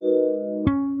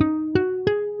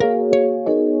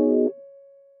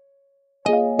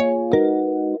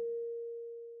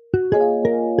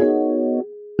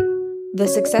The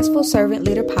Successful Servant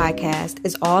Leader podcast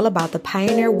is all about the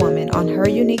pioneer woman on her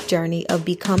unique journey of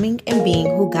becoming and being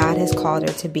who God has called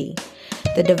her to be.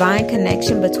 The divine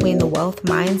connection between the wealth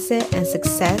mindset and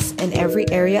success in every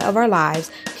area of our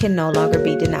lives can no longer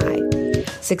be denied.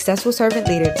 Successful Servant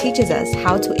Leader teaches us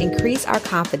how to increase our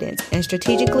confidence and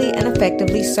strategically and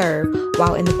effectively serve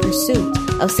while in the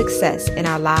pursuit of success in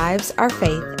our lives, our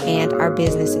faith, and our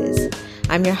businesses.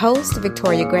 I'm your host,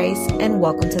 Victoria Grace, and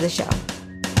welcome to the show.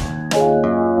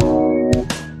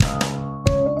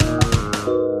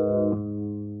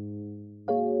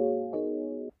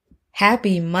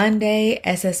 Happy Monday,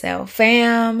 SSL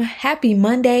fam. Happy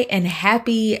Monday and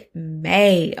happy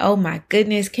May. Oh my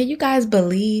goodness. Can you guys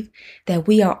believe that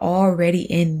we are already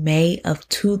in May of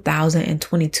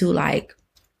 2022? Like,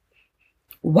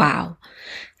 wow.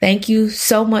 Thank you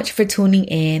so much for tuning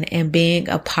in and being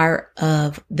a part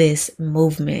of this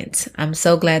movement. I'm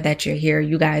so glad that you're here.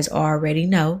 You guys already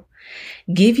know.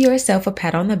 Give yourself a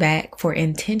pat on the back for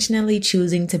intentionally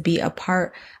choosing to be a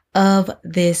part of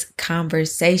this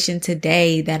conversation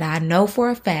today that I know for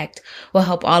a fact will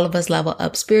help all of us level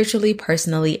up spiritually,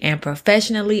 personally, and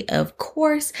professionally, of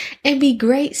course, and be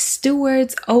great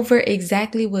stewards over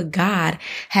exactly what God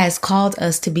has called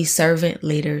us to be servant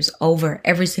leaders over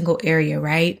every single area,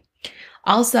 right?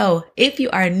 Also, if you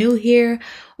are new here,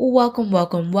 welcome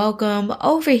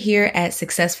over here at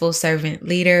Successful Servant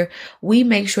Leader. We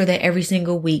make sure that every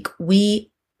single week we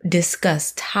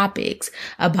discuss topics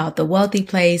about the wealthy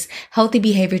place, healthy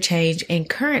behavior change, and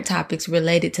current topics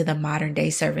related to the modern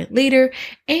day servant leader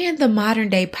and the modern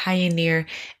day pioneer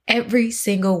every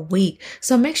single week.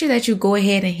 So make sure that you go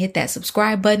ahead and hit that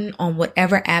subscribe button on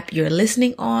whatever app you're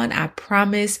listening on. I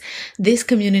promise this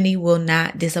community will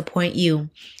not disappoint you.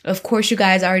 Of course, you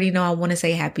guys already know I want to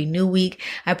say happy new week.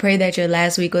 I pray that your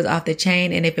last week was off the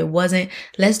chain. And if it wasn't,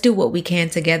 let's do what we can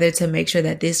together to make sure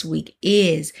that this week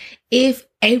is. If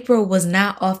April was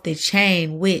not off the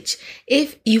chain, which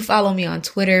if you follow me on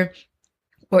Twitter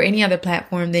or any other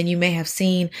platform, then you may have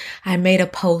seen I made a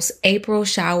post, April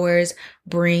showers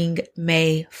bring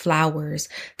May flowers.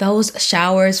 Those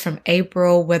showers from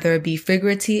April, whether it be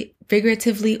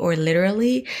figuratively or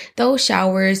literally, those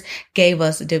showers gave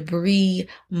us debris,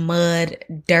 mud,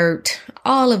 dirt,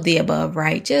 all of the above,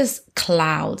 right? Just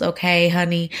clouds, okay,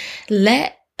 honey?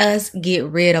 Let us get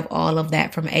rid of all of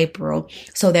that from April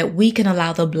so that we can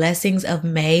allow the blessings of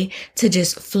May to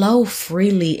just flow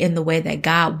freely in the way that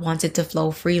God wants it to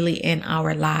flow freely in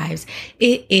our lives.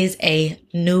 It is a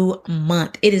new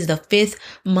month. It is the 5th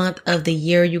month of the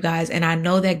year, you guys. And I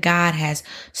know that God has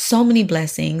so many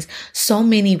blessings, so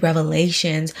many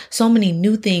revelations, so many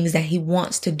new things that he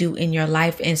wants to do in your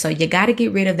life. And so you got to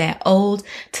get rid of that old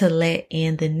to let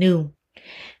in the new.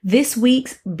 This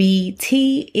week's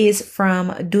BT is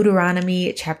from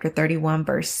Deuteronomy chapter 31,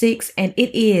 verse 6, and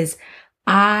it is,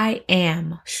 I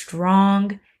am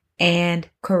strong and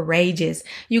courageous.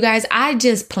 You guys, I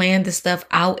just planned the stuff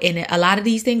out in it. A lot of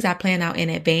these things I plan out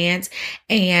in advance,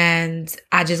 and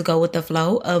I just go with the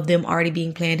flow of them already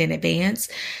being planned in advance.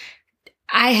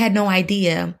 I had no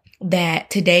idea that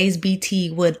today's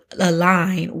BT would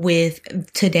align with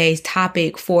today's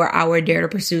topic for our Dare to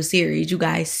Pursue series. You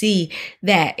guys see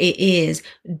that it is,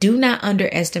 do not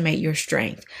underestimate your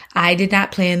strength. I did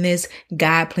not plan this.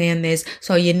 God planned this.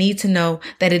 So you need to know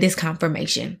that it is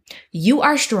confirmation. You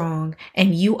are strong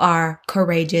and you are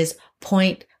courageous,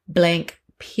 point blank.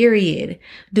 Period.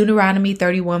 Deuteronomy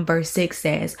 31 verse 6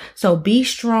 says, so be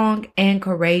strong and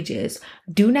courageous.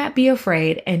 Do not be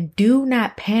afraid and do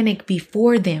not panic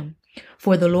before them.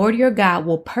 For the Lord your God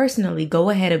will personally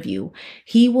go ahead of you.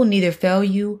 He will neither fail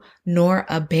you nor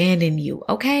abandon you.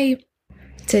 Okay?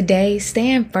 Today,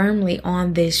 stand firmly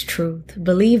on this truth.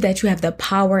 Believe that you have the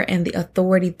power and the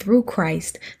authority through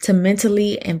Christ to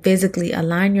mentally and physically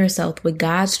align yourself with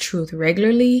God's truth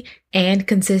regularly and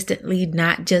consistently,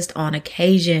 not just on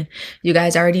occasion. You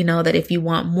guys already know that if you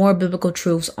want more biblical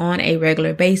truths on a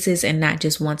regular basis and not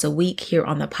just once a week here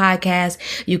on the podcast,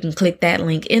 you can click that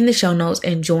link in the show notes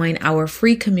and join our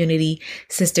free community,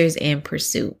 Sisters in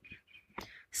Pursuit.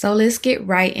 So let's get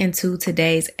right into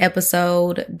today's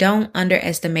episode. Don't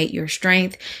underestimate your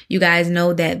strength. You guys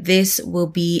know that this will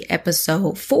be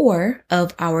episode 4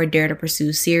 of our Dare to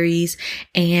Pursue series.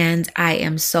 And I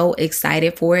am so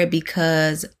excited for it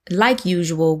because like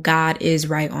usual, God is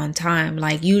right on time.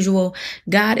 Like usual,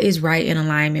 God is right in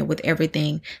alignment with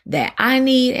everything that I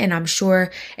need. And I'm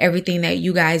sure everything that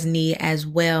you guys need as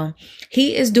well.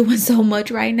 He is doing so much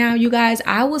right now, you guys.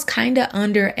 I was kind of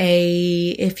under a,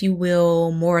 if you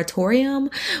will, moratorium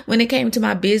when it came to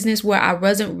my business, where I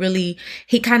wasn't really,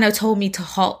 he kind of told me to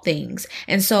halt things.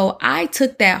 And so I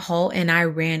took that halt and I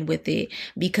ran with it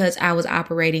because I was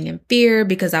operating in fear,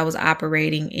 because I was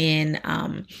operating in,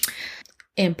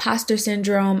 imposter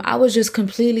syndrome. I was just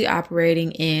completely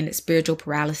operating in spiritual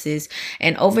paralysis.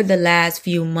 And over the last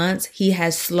few months, he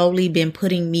has slowly been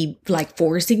putting me, like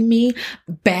forcing me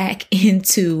back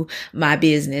into my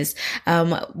business.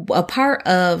 A part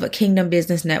of Kingdom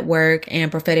Business Network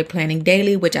and Prophetic Planning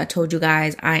Daily, which I told you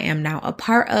guys I am now a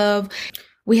part of.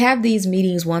 We have these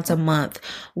meetings once a month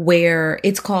where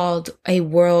it's called a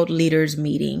world leaders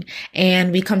meeting,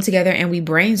 and we come together and we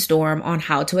brainstorm on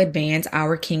how to advance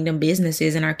our kingdom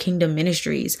businesses and our kingdom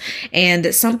ministries.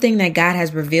 And something that God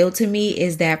has revealed to me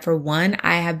is that, for one,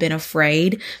 I have been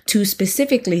afraid to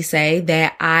specifically say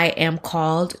that I am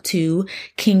called to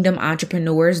kingdom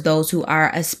entrepreneurs, those who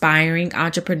are aspiring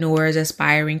entrepreneurs,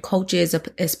 aspiring coaches,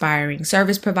 aspiring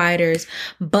service providers.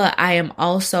 But I am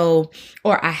also,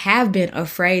 or I have been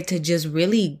afraid to just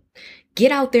really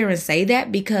get out there and say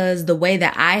that, because the way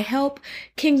that I help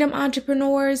kingdom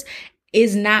entrepreneurs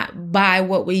is not by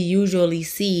what we usually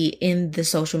see in the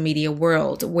social media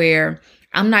world, where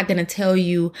I'm not going to tell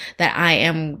you that I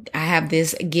have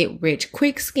this get rich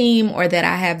quick scheme, or that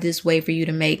I have this way for you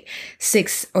to make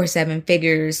 6 or 7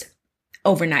 figures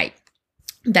overnight.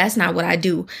 That's not what I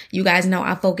do. You guys know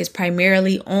I focus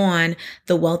primarily on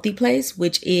the wealthy place,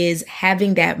 which is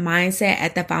having that mindset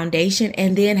at the foundation,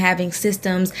 and then having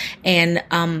systems and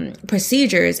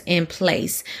procedures in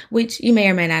place, which you may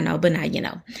or may not know, but now you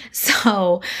know.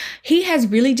 So he has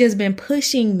really just been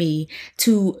pushing me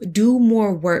to do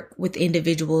more work with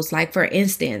individuals. Like, for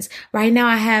instance, right now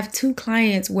I have 2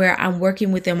 clients where I'm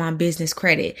working with them on business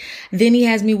credit. Then he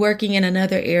has me working in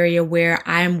another area where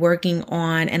I'm working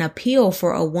on an appeal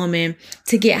for a woman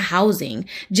to get housing,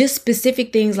 just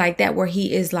specific things like that, where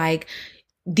he is like,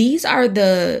 these are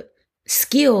the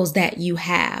skills that you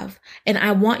have, and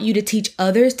I want you to teach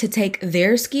others to take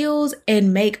their skills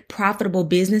and make profitable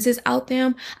businesses out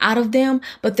of them.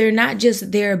 But they're not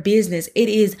just their business. It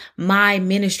is my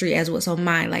ministry as well. So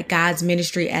mine, like God's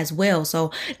ministry as well.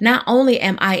 So not only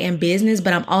am I in business,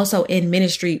 but I'm also in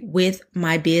ministry with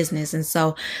my business. And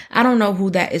so I don't know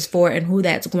who that is for and who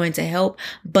that's going to help,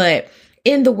 but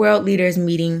in the World Leaders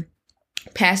meeting,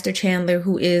 Pastor Chandler,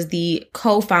 who is the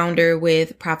co-founder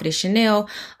with Prophetess Chanel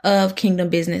of Kingdom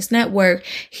Business Network,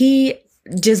 he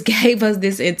just gave us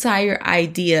this entire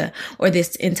idea, or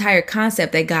this entire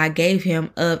concept that God gave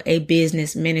him, of a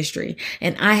business ministry.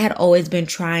 And I had always been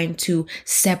trying to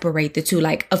separate the two.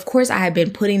 Like, of course, I had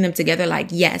been putting them together. Like,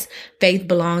 yes, faith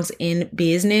belongs in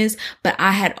business, but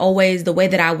I had always, the way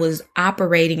that I was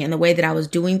operating and the way that I was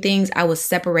doing things, I was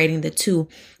separating the two,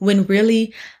 when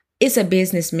really it's a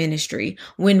business ministry,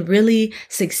 when really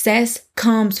success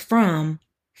comes from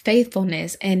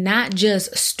faithfulness and not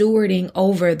just stewarding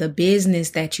over the business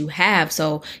that you have.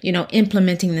 So,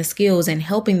 implementing the skills and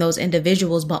helping those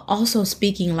individuals, but also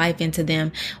speaking life into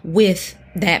them with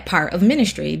that part of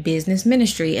ministry, business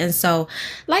ministry. And so,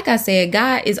 like I said,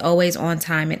 God is always on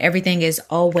time and everything is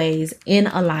always in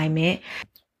alignment.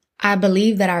 I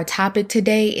believe that our topic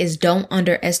today is don't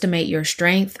underestimate your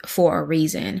strength for a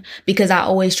reason, because I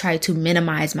always try to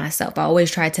minimize myself. I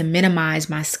always try to minimize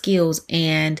my skills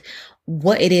and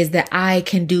what it is that I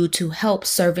can do to help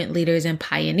servant leaders and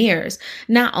pioneers.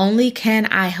 Not only can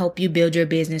I help you build your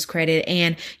business credit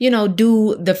and,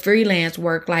 do the freelance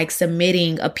work like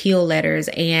submitting appeal letters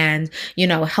and,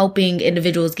 helping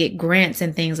individuals get grants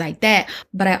and things like that,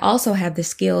 but I also have the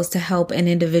skills to help an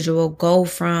individual go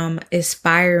from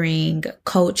aspiring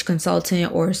coach,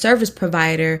 consultant, or service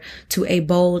provider to a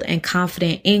bold and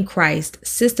confident in Christ,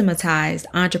 systematized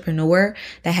entrepreneur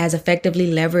that has effectively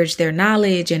leveraged their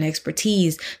knowledge and expertise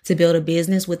to build a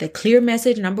business with a clear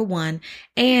message, number one,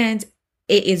 and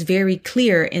it is very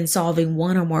clear in solving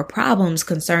one or more problems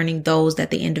concerning those that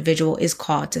the individual is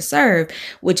called to serve,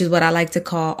 which is what I like to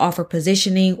call offer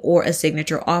positioning or a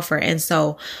signature offer. And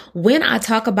so when I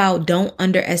talk about don't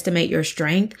underestimate your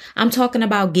strength, I'm talking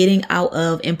about getting out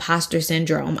of imposter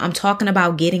syndrome. I'm talking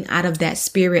about getting out of that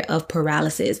spirit of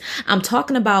paralysis. I'm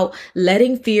talking about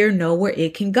letting fear know where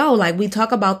it can go. Like, we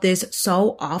talk about this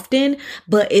so often,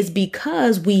 but it's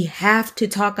because we have to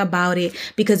talk about it,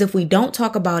 because if we don't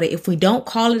talk about it, if we don't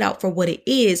call it out for what it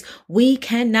is, we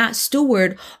cannot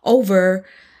steward over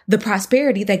the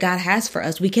prosperity that God has for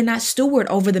us. We cannot steward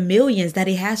over the millions that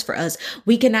he has for us.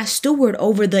 We cannot steward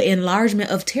over the enlargement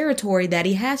of territory that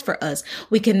he has for us.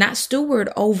 We cannot steward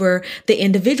over the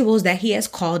individuals that he has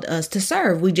called us to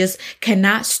serve. We just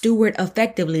cannot steward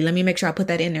effectively. Let me make sure I put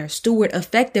that in there. Steward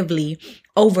effectively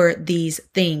over these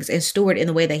things and steward in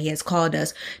the way that he has called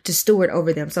us to steward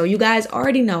over them. So you guys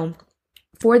already know,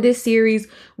 for this series,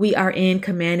 we are in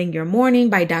Commanding Your Morning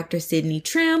by Dr. Sydney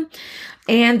Trim.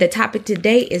 And the topic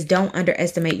today is don't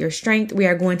underestimate your strength. We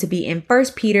are going to be in 1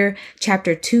 Peter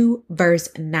chapter 2, verse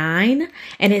 9.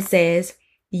 And it says,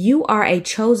 "You are a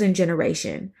chosen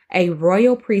generation, a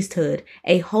royal priesthood,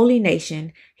 a holy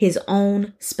nation, his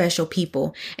own special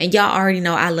people." And y'all already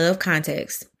know I love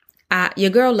context. Your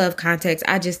girl love context.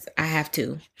 I have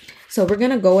to. So we're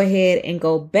going to go ahead and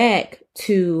go back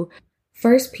to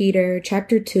 1 Peter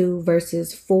chapter 2,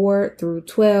 verses 4 through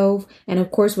 12. And of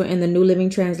course, we're in the New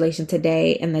Living Translation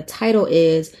today. And the title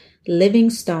is Living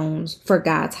Stones for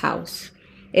God's House.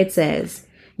 It says,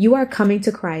 "You are coming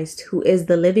to Christ, who is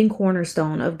the living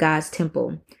cornerstone of God's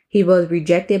temple. He was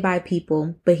rejected by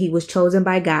people, but he was chosen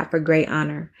by God for great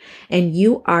honor. And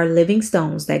you are living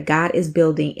stones that God is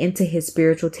building into his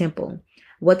spiritual temple.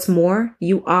 What's more,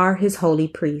 you are his holy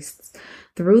priests.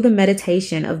 Through the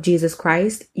meditation of Jesus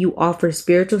Christ, you offer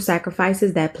spiritual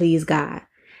sacrifices that please God.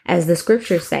 As the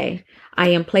scriptures say, I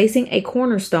am placing a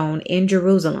cornerstone in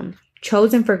Jerusalem,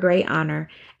 chosen for great honor,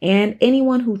 and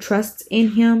anyone who trusts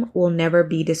in him will never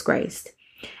be disgraced.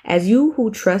 As you who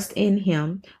trust in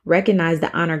him recognize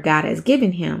the honor God has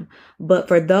given him, but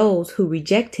for those who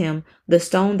reject him, the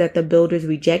stone that the builders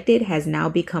rejected has now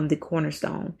become the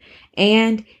cornerstone.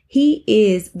 And he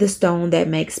is the stone that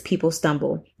makes people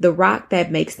stumble, the rock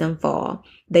that makes them fall.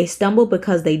 They stumble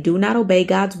because they do not obey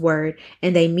God's word,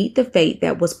 and they meet the fate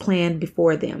that was planned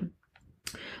before them.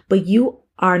 But you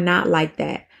are not like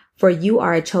that, for you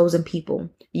are a chosen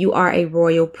people. You are a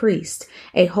royal priest,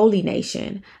 a holy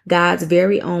nation, God's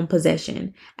very own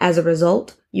possession. As a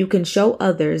result, you can show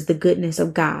others the goodness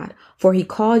of God, for he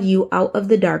called you out of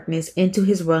the darkness into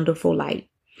his wonderful light.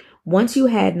 Once you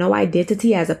had no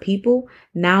identity as a people,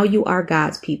 now you are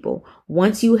God's people.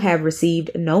 Once you have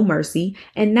received no mercy,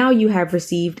 and now you have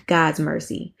received God's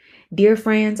mercy. Dear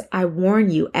friends, I warn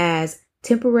you as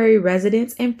temporary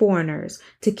residents and foreigners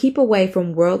to keep away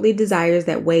from worldly desires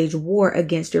that wage war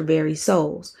against your very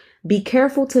souls. Be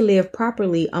careful to live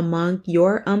properly among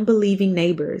your unbelieving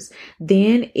neighbors.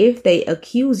 Then, if they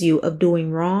accuse you of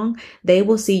doing wrong, they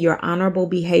will see your honorable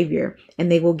behavior,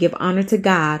 and they will give honor to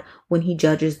God when he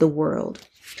judges the world.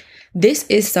 This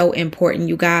is so important,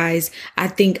 you guys. I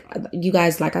think you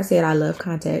guys, like I said, I love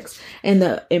context. And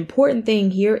the important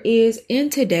thing here is in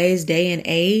today's day and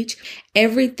age,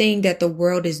 everything that the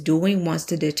world is doing wants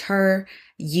to deter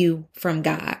you from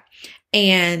God.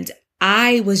 And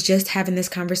I was just having this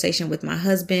conversation with my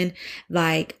husband,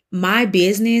 like my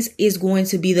business is going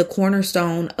to be the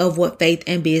cornerstone of what faith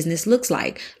and business looks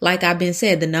like. Like I've been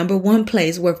said, the number one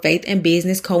place where faith and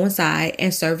business coincide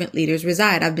and servant leaders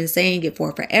reside. I've been saying it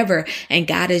for forever. And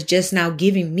God is just now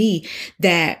giving me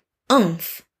that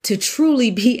oomph to truly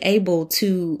be able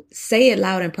to say it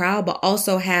loud and proud, but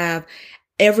also have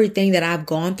everything that I've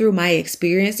gone through, my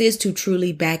experiences, to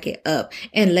truly back it up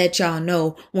and let y'all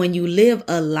know when you live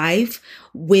a life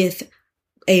with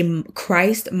a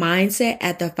Christ mindset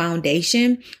at the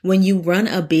foundation, when you run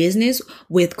a business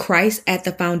with Christ at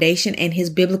the foundation and his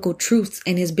biblical truths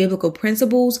and his biblical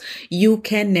principles, you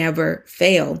can never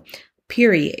fail.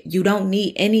 Period. You don't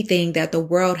need anything that the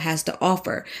world has to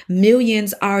offer.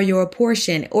 Millions are your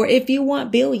portion. Or if you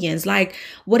want billions, like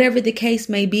whatever the case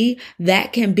may be,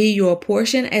 that can be your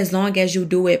portion as long as you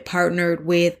do it partnered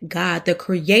with God, the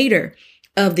creator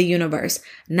of the universe,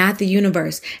 not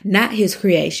his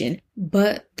creation,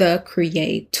 but the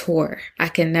creator. I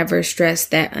can never stress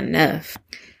that enough.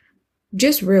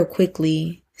 Just real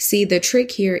quickly, see, the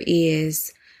trick here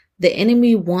is the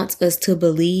enemy wants us to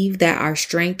believe that our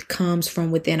strength comes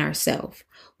from within ourselves.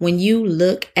 When you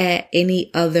look at any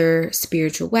other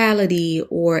spirituality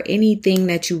or anything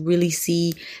that you really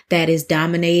see that is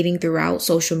dominating throughout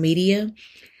social media,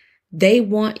 they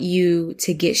want you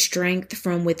to get strength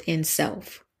from within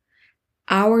self.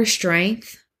 Our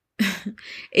strength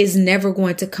is never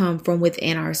going to come from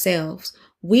within ourselves.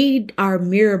 We are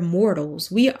mere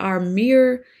mortals. We are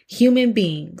mere human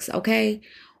beings, okay?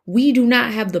 We do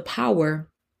not have the power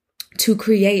to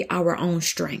create our own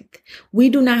strength. We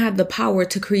do not have the power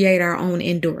to create our own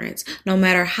endurance. No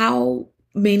matter how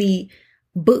many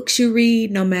books you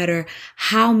read, no matter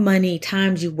how many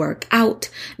times you work out,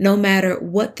 no matter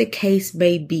what the case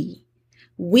may be,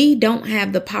 We don't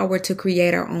have the power to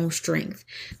create our own strength.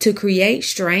 To create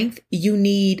strength, you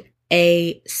need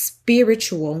a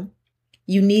spiritual,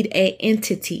 you need an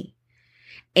entity.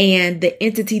 And the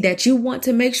entity that you want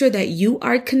to make sure that you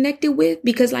are connected with,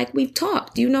 because like we've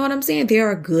talked, you know what I'm saying? There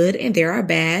are good and there are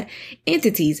bad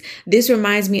entities. This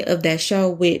reminds me of that show,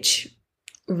 which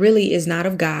really is not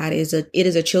of God. It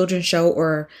is a children's show,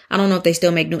 or I don't know if they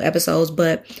still make new episodes,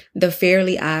 but the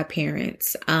Fairly Odd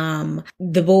Parents.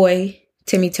 The boy,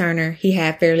 Timmy Turner, he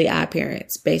had Fairly Odd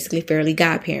Parents, basically Fairly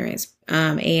Godparents.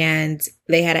 And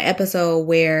they had an episode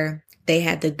where they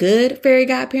had the good fairy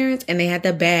godparents and they had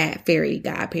the bad fairy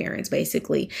godparents,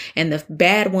 basically. And the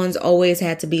bad ones always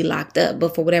had to be locked up.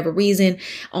 But for whatever reason,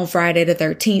 on Friday the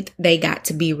 13th, they got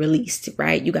to be released,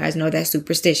 right? You guys know that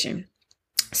superstition.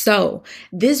 So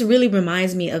this really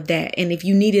reminds me of that. And if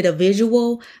you needed a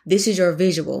visual, this is your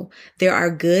visual. There are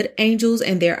good angels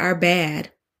and there are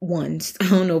bad ones. I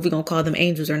don't know if we're going to call them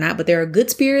angels or not, but there are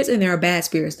good spirits and there are bad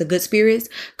spirits. The good spirits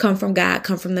come from God,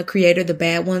 come from the creator. The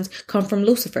bad ones come from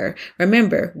Lucifer.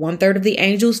 Remember, 1/3 of the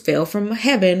angels fell from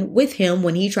heaven with him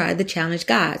when he tried to challenge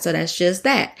God. So that's just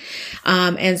that.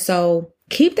 And so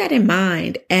keep that in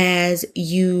mind as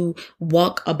you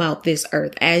walk about this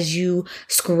earth, as you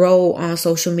scroll on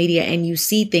social media and you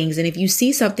see things. And if you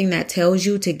see something that tells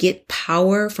you to get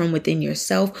power from within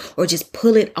yourself or just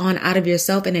pull it on out of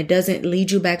yourself and it doesn't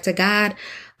lead you back to God,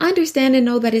 understand and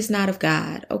know that it's not of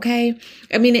God. Okay.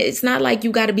 I mean, it's not like you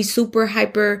got to be super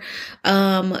hyper,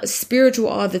 spiritual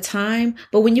all the time.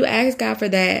 But when you ask God for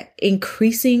that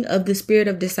increasing of the spirit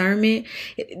of discernment,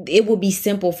 it will be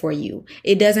simple for you.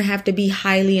 It doesn't have to be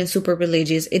highly and super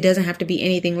religious. It doesn't have to be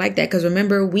anything like that. Because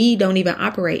remember, we don't even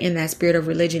operate in that spirit of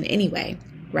religion anyway.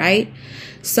 Right.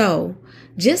 So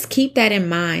just keep that in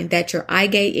mind, that your eye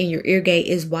gate and your ear gate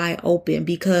is wide open,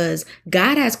 because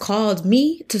God has called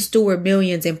me to steward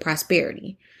millions in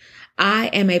prosperity. I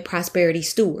am a prosperity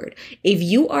steward. If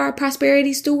you are a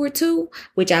prosperity steward too,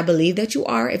 which I believe that you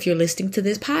are, if you're listening to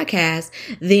this podcast,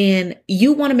 then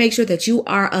you want to make sure that you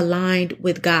are aligned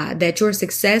with God, that your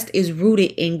success is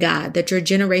rooted in God, that your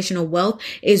generational wealth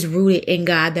is rooted in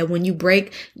God, that when you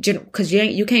break, because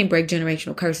you can't break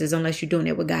generational curses unless you're doing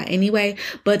it with God anyway,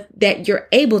 but that you're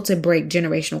able to break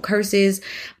generational curses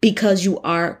because you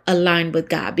are aligned with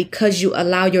God, because you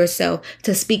allow yourself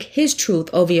to speak his truth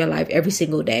over your life every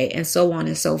single day, and so on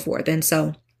and so forth. And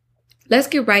so let's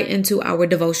get right into our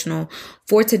devotional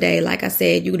for today. Like I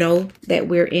said, you know that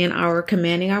we're in our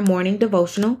Commanding Our Morning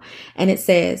devotional, and it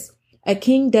says, a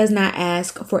king does not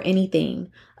ask for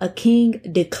anything. A king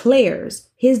declares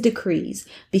his decrees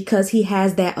because he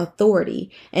has that authority,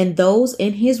 and those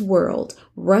in his world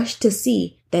rush to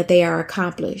see that they are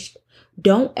accomplished.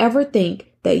 Don't ever think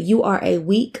that you are a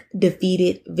weak,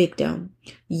 defeated victim.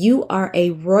 You are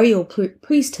a royal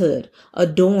priesthood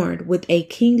adorned with a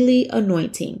kingly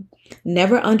anointing.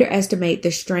 Never underestimate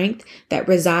the strength that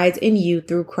resides in you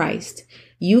through Christ.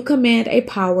 You command a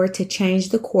power to change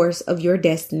the course of your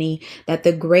destiny that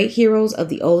the great heroes of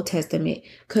the Old Testament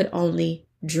could only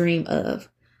dream of.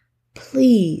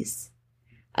 Please.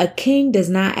 A king does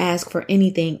not ask for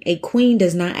anything. A queen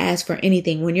does not ask for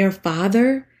anything. When your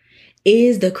father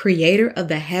is the creator of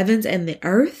the heavens and the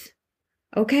earth,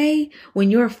 okay?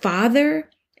 When your father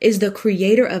is the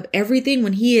creator of everything,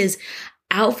 when he is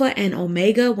Alpha and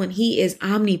Omega, when he is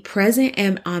omnipresent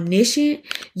and omniscient,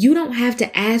 you don't have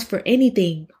to ask for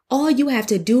anything. All you have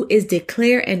to do is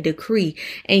declare and decree.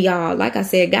 And y'all, like I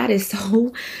said, God is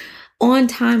so on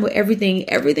time with everything.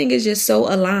 Everything is just so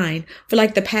aligned for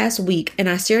like the past week. And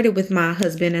I shared it with my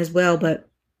husband as well, but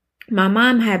my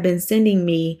mom had been sending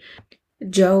me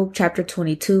Job chapter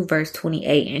 22 verse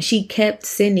 28, and she kept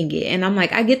sending it, and I'm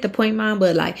like, I get the point, Mom,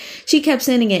 but like she kept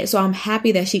sending it, so I'm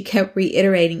happy that she kept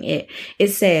reiterating it. It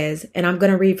says, and I'm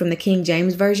going to read from the King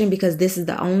James version because this is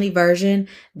the only version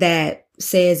that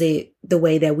says it the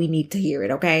way that we need to hear it.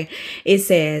 Okay. It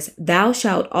says, thou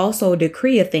shalt also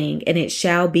decree a thing, and it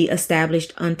shall be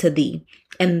established unto thee,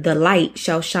 and the light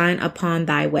shall shine upon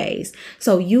thy ways.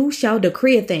 So you shall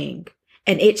decree a thing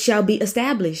and it shall be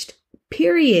established.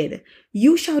 Period.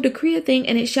 You shall decree a thing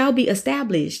and it shall be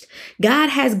established. God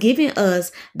has given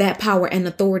us that power and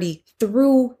authority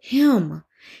through him.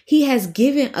 He has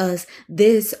given us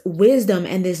this wisdom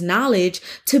and this knowledge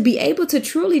to be able to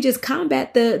truly just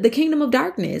combat the kingdom of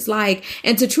darkness,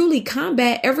 and to truly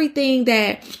combat everything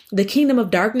that the kingdom of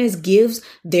darkness gives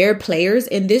their players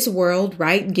in this world,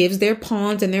 right? Gives their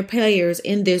pawns and their players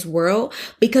in this world,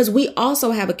 because we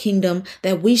also have a kingdom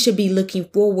that we should be looking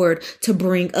forward to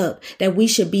bring up, that we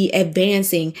should be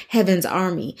advancing heaven's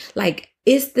army.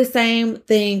 It's the same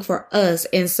thing for us.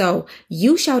 And so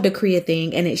you shall decree a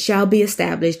thing and it shall be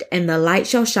established, and the light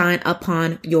shall shine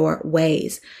upon your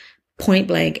ways. Point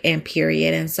blank and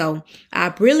period. And so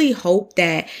I really hope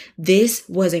that this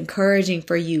was encouraging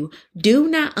for you. Do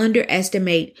not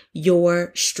underestimate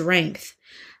your strength.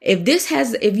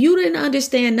 If you didn't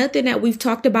understand nothing that we've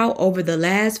talked about over the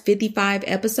last 55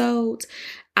 episodes,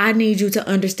 I need you to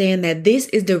understand that this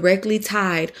is directly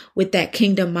tied with that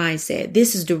kingdom mindset.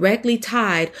 This is directly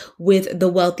tied with the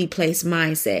wealthy place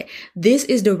mindset. This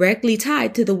is directly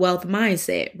tied to the wealth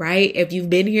mindset, right? If you've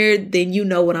been here, then you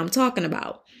know what I'm talking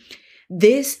about.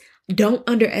 Don't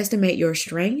underestimate your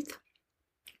strength.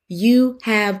 You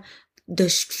have the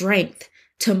strength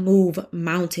to move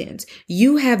mountains.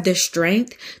 You have the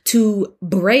strength to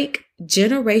break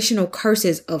generational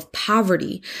curses of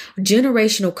poverty,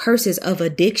 generational curses of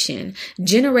addiction,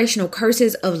 generational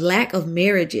curses of lack of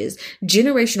marriages,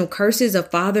 generational curses of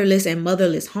fatherless and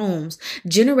motherless homes,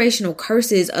 generational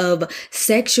curses of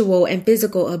sexual and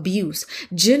physical abuse,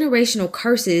 generational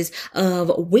curses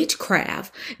of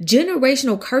witchcraft,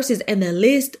 generational curses, and the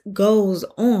list goes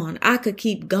on. I could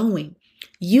keep going.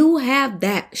 You have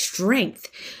that strength.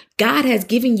 God has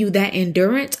given you that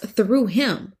endurance through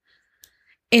Him.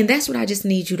 And that's what I just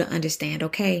need you to understand,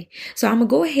 okay? So I'm going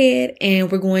to go ahead and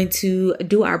we're going to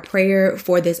do our prayer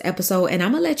for this episode, and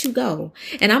I'm going to let you go.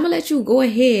 And I'm going to let you go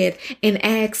ahead and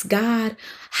ask God,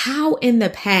 how in the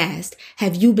past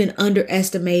have you been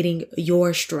underestimating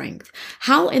your strength?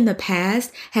 How in the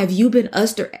past have you been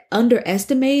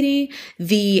underestimating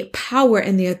the power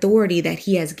and the authority that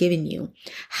He has given you?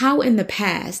 How in the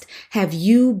past have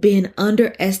you been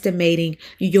underestimating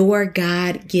your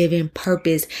God-given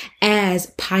purpose as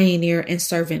pioneer and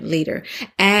servant leader,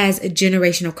 as a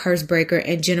generational curse breaker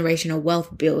and generational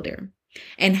wealth builder?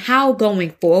 And how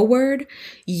going forward,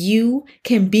 you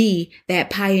can be that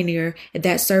pioneer,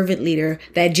 that servant leader,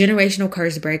 that generational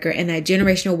curse breaker, and that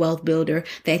generational wealth builder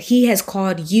that He has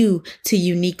called you to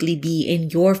uniquely be in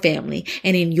your family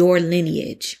and in your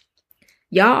lineage.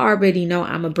 Y'all already know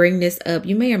I'm going to bring this up.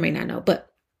 You may or may not know,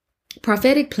 but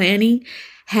prophetic planning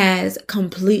has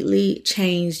completely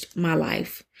changed my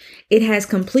life. It has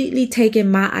completely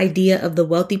taken my idea of the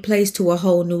wealthy place to a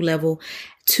whole new level,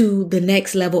 to the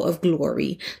next level of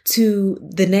glory, to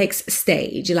the next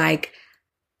stage. Like,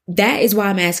 that is why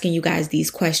I'm asking you guys these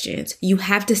questions. You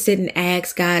have to sit and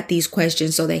ask God these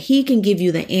questions so that He can give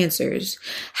you the answers.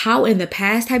 How in the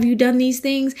past have you done these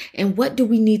things? And what do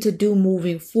we need to do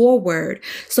moving forward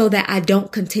so that I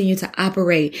don't continue to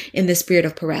operate in the spirit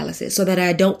of paralysis, so that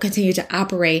I don't continue to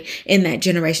operate in that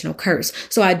generational curse,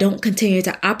 so I don't continue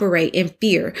to operate in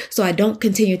fear, so I don't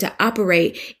continue to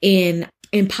operate in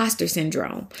imposter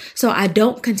syndrome, so I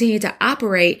don't continue to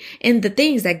operate in the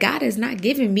things that God has not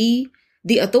given me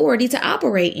the authority to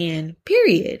operate in,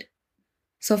 period.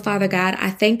 So Father God, I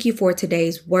thank you for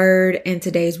today's word and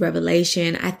today's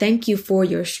revelation. I thank you for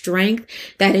your strength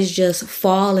that is just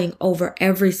falling over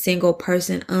every single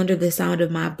person under the sound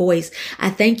of my voice. I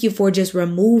thank you for just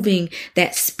removing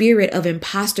that spirit of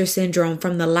imposter syndrome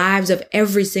from the lives of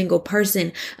every single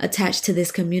person attached to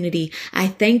this community. I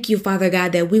thank you, Father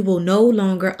God, that we will no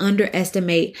longer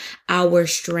underestimate our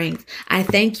strength. I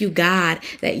thank you, God,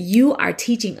 that you are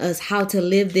teaching us how to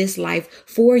live this life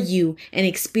for you and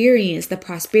experience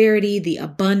the prosperity, the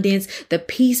abundance, the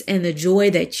peace, and the joy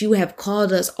that you have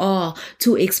called us all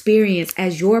to experience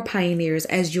as your pioneers,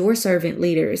 as your servant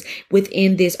leaders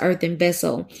within this earthen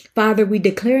vessel. Father, we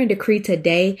declare and decree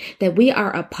today that we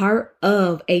are a part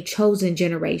of a chosen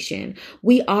generation.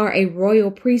 We are a royal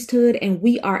priesthood and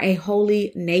we are a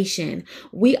holy nation.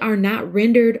 We are not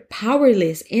rendered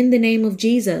powerless in the name of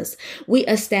Jesus. We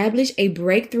establish a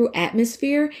breakthrough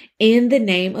atmosphere in the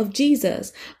name of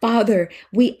Jesus. Father,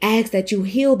 we ask that you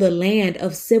heal the land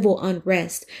of civil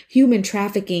unrest, human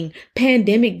trafficking,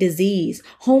 pandemic disease,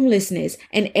 homelessness,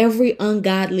 and every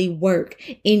ungodly work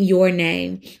in your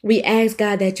name. We ask,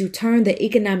 God, that you turn the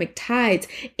economic tides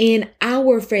in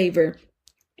our favor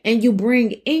and you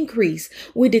bring increase.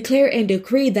 We declare and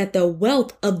decree that the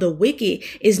wealth of the wicked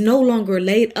is no longer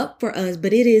laid up for us,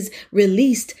 but it is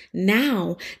released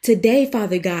now. Today,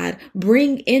 Father God,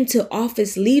 bring into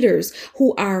office leaders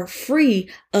who are free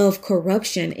of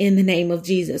corruption in the name of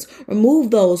Jesus.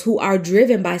 Remove those who are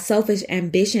driven by selfish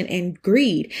ambition and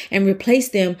greed and replace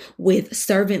them with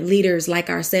servant leaders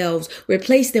like ourselves.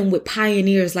 Replace them with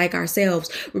pioneers like ourselves.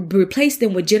 Replace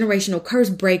them with generational curse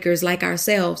breakers like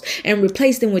ourselves, and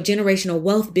replace them dealing with generational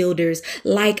wealth builders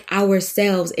like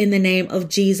ourselves in the name of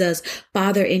Jesus.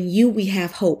 Father, in you we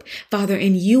have hope. Father,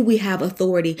 in you we have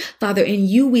authority. Father, in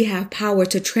you we have power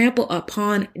to trample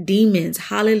upon demons.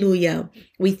 Hallelujah.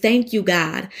 We thank you,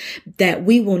 God, that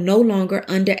we will no longer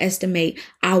underestimate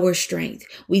our strength.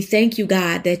 We thank you,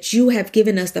 God, that you have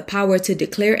given us the power to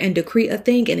declare and decree a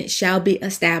thing, and it shall be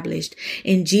established.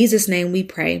 In Jesus' name we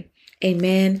pray.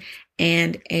 Amen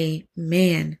and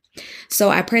amen. So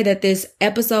I pray that this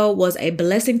episode was a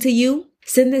blessing to you.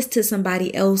 Send this to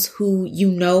somebody else who you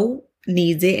know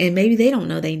needs it, and maybe they don't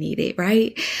know they need it,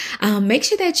 right? Make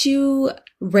sure that you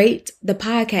rate the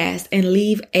podcast and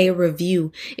leave a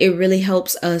review. It really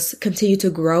helps us continue to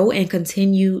grow and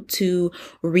continue to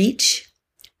reach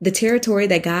the territory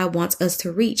that God wants us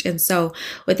to reach. And so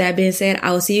with that being said,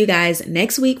 I will see you guys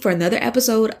next week for another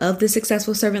episode of the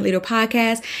Successful Servant Leader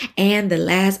podcast and the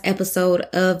last episode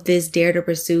of this Dare to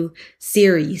Pursue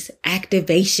series,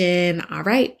 Activation. All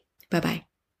right. Bye-bye.